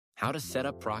How to set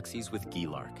up proxies with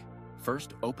GeeLark.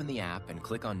 First, open the app and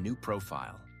click on New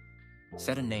Profile.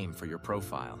 Set a name for your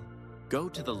profile. Go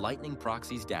to the Lightning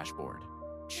Proxies dashboard.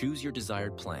 Choose your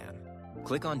desired plan.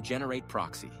 Click on Generate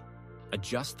Proxy.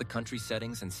 Adjust the country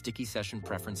settings and sticky session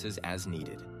preferences as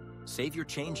needed. Save your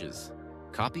changes.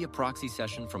 Copy a proxy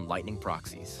session from Lightning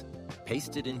Proxies.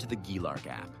 Paste it into the GeeLark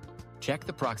app. Check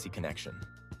the proxy connection.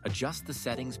 Adjust the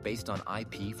settings based on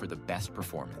IP for the best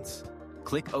performance.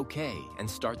 Click OK and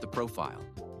start the profile.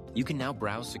 You can now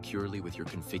browse securely with your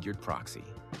configured proxy.